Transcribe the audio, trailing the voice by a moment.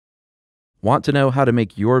Want to know how to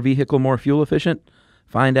make your vehicle more fuel efficient?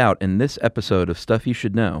 Find out in this episode of Stuff You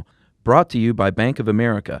Should Know, brought to you by Bank of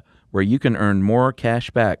America, where you can earn more cash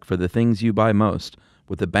back for the things you buy most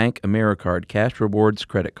with the Bank AmeriCard Cash Rewards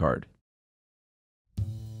credit card.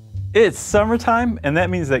 It's summertime, and that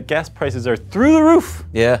means that gas prices are through the roof.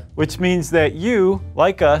 Yeah. Which means that you,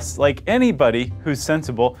 like us, like anybody who's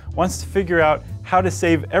sensible, wants to figure out how to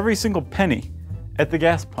save every single penny at the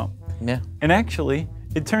gas pump. Yeah. And actually,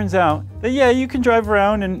 it turns out that, yeah, you can drive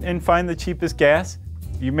around and find the cheapest gas.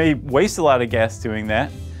 You may waste a lot of gas doing that,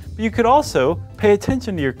 but you could also pay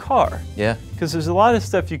attention to your car. Yeah. Because there's a lot of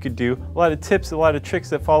stuff you could do, a lot of tips, a lot of tricks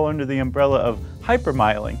that fall under the umbrella of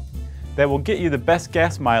hypermiling that will get you the best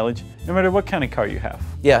gas mileage no matter what kind of car you have.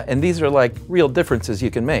 Yeah, and these are like real differences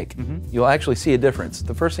you can make. Mm-hmm. You'll actually see a difference.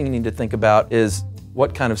 The first thing you need to think about is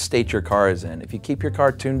what kind of state your car is in. If you keep your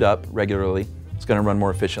car tuned up regularly, it's going to run more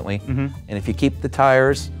efficiently. Mm-hmm. And if you keep the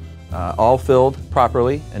tires all filled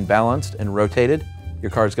properly and balanced and rotated, your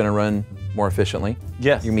car's going to run more efficiently.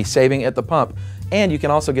 Yes. You're going to be saving at the pump. And you can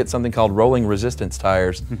also get something called rolling resistance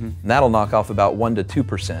tires, and that'll knock off about 1 to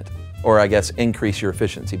 2%, or I guess increase your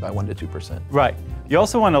efficiency by 1 to 2%. Right. You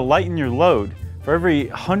also want to lighten your load. For every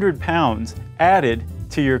 100 pounds added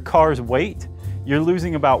to your car's weight, you're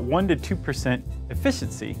losing about 1 to 2%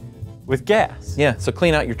 efficiency with gas. Yeah, so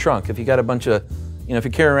clean out your trunk. If you got a bunch of, if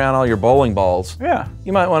you carry around all your bowling balls, Yeah.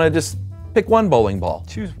 you might want to just pick one bowling ball.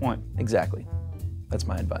 Choose one. Exactly. That's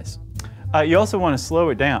my advice. You also want to slow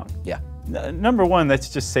it down. Yeah, Number one, that's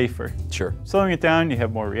just safer. sure. Slowing it down, you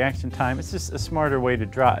have more reaction time. It's just a smarter way to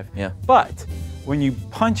drive. Yeah. But when you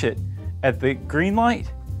punch it at the green light,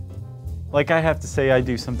 like I have to say I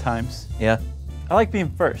do sometimes, Yeah, I like being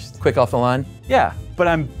first. quick off the line. Yeah, but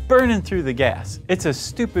I'm burning through the gas. It's a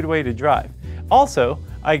stupid way to drive. Also,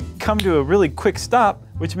 I come to a really quick stop,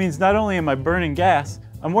 which means not only am I burning gas,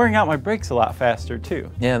 I'm wearing out my brakes a lot faster too.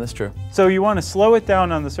 Yeah, that's true. So you want to slow it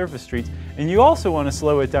down on the surface streets, and you also want to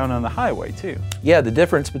slow it down on the highway too. Yeah, the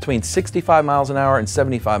difference between 65 miles an hour and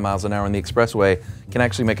 75 miles an hour on the expressway can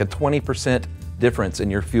actually make a 20% difference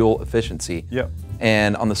in your fuel efficiency. Yep.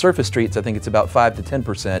 And on the surface streets, I think it's about 5 to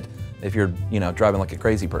 10% if you're, driving like a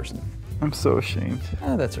crazy person. I'm so ashamed.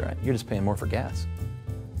 That's all right. You're just paying more for gas.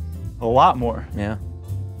 A lot more. Yeah.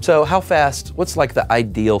 So how fast, what's like the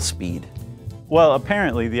ideal speed? Well,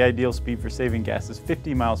 apparently the ideal speed for saving gas is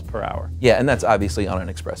 50 miles per hour. Yeah, and that's obviously on an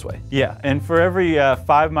expressway. Yeah, and for every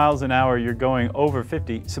 5 miles an hour you're going over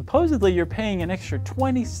 50, supposedly you're paying an extra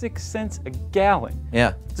 26 cents a gallon.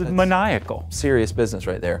 Yeah. It's that's maniacal. serious business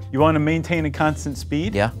right there. You want to maintain a constant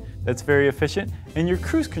speed? Yeah. That's very efficient, and your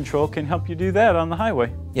cruise control can help you do that on the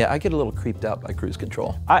highway. Yeah, I get a little creeped out by cruise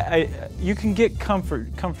control. You can get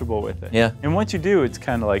comfortable with it. Yeah. And once you do, it's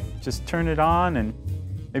kind of like just turn it on and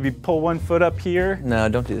maybe pull one foot up here. No,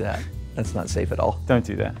 don't do that. That's not safe at all. Don't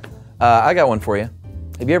do that. I got one for you.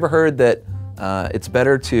 Have you ever heard that it's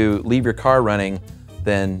better to leave your car running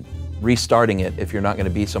than restarting it if you're not going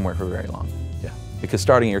to be somewhere for very long? Yeah. Because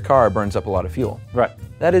starting your car burns up a lot of fuel. Right.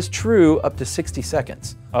 That is true up to 60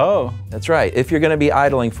 seconds. Oh. That's right. If you're going to be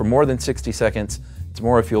idling for more than 60 seconds, it's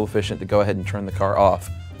more fuel efficient to go ahead and turn the car off,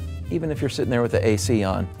 even if you're sitting there with the AC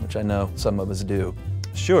on, which I know some of us do.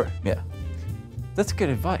 Sure. Yeah. That's good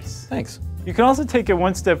advice. Thanks. You can also take it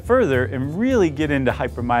one step further and really get into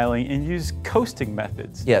hypermiling and use coasting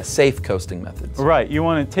methods. Yeah, safe coasting methods. Right. You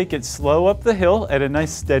want to take it slow up the hill at a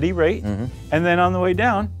nice steady rate, and then on the way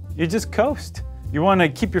down, you just coast. You want to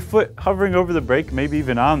keep your foot hovering over the brake, maybe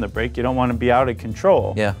even on the brake. You don't want to be out of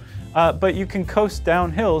control. Yeah. But you can coast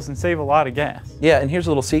down hills and save a lot of gas. Yeah, and here's a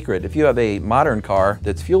little secret. If you have a modern car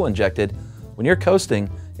that's fuel injected, when you're coasting,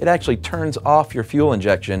 it actually turns off your fuel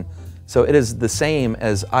injection. So it is the same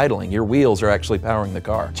as idling. Your wheels are actually powering the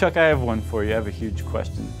car. Chuck, I have one for you. I have a huge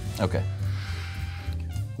question. Okay.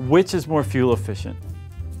 Which is more fuel efficient?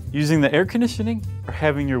 Using the air conditioning or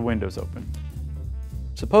having your windows open?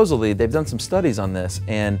 Supposedly, they've done some studies on this,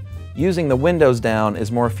 and using the windows down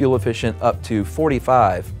is more fuel efficient up to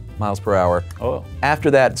 45 miles per hour. Oh.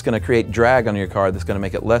 After that, it's going to create drag on your car that's going to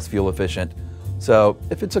make it less fuel efficient. So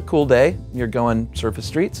if it's a cool day, you're going surface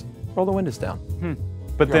streets, roll the windows down.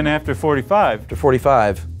 But then after 45, After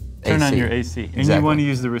 45, turn AC. on your AC. And Exactly. you want to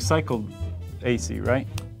use the recycled AC, right?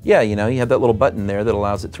 Yeah, you have that little button there that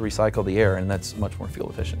allows it to recycle the air, and that's much more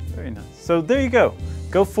fuel efficient. Very nice. So there you go.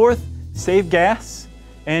 Go forth, save gas,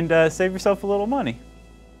 and save yourself a little money.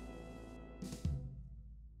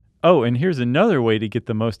 Oh, and here's another way to get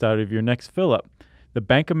the most out of your next fill-up. The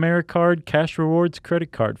Bank AmeriCard Cash Rewards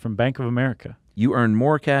credit card from Bank of America. You earn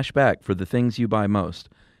more cash back for the things you buy most,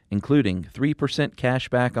 including 3% cash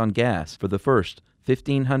back on gas for the first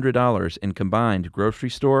 $1,500 in combined grocery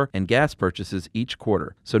store and gas purchases each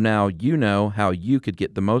quarter. So now you know how you could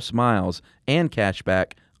get the most miles and cash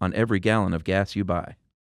back on every gallon of gas you buy.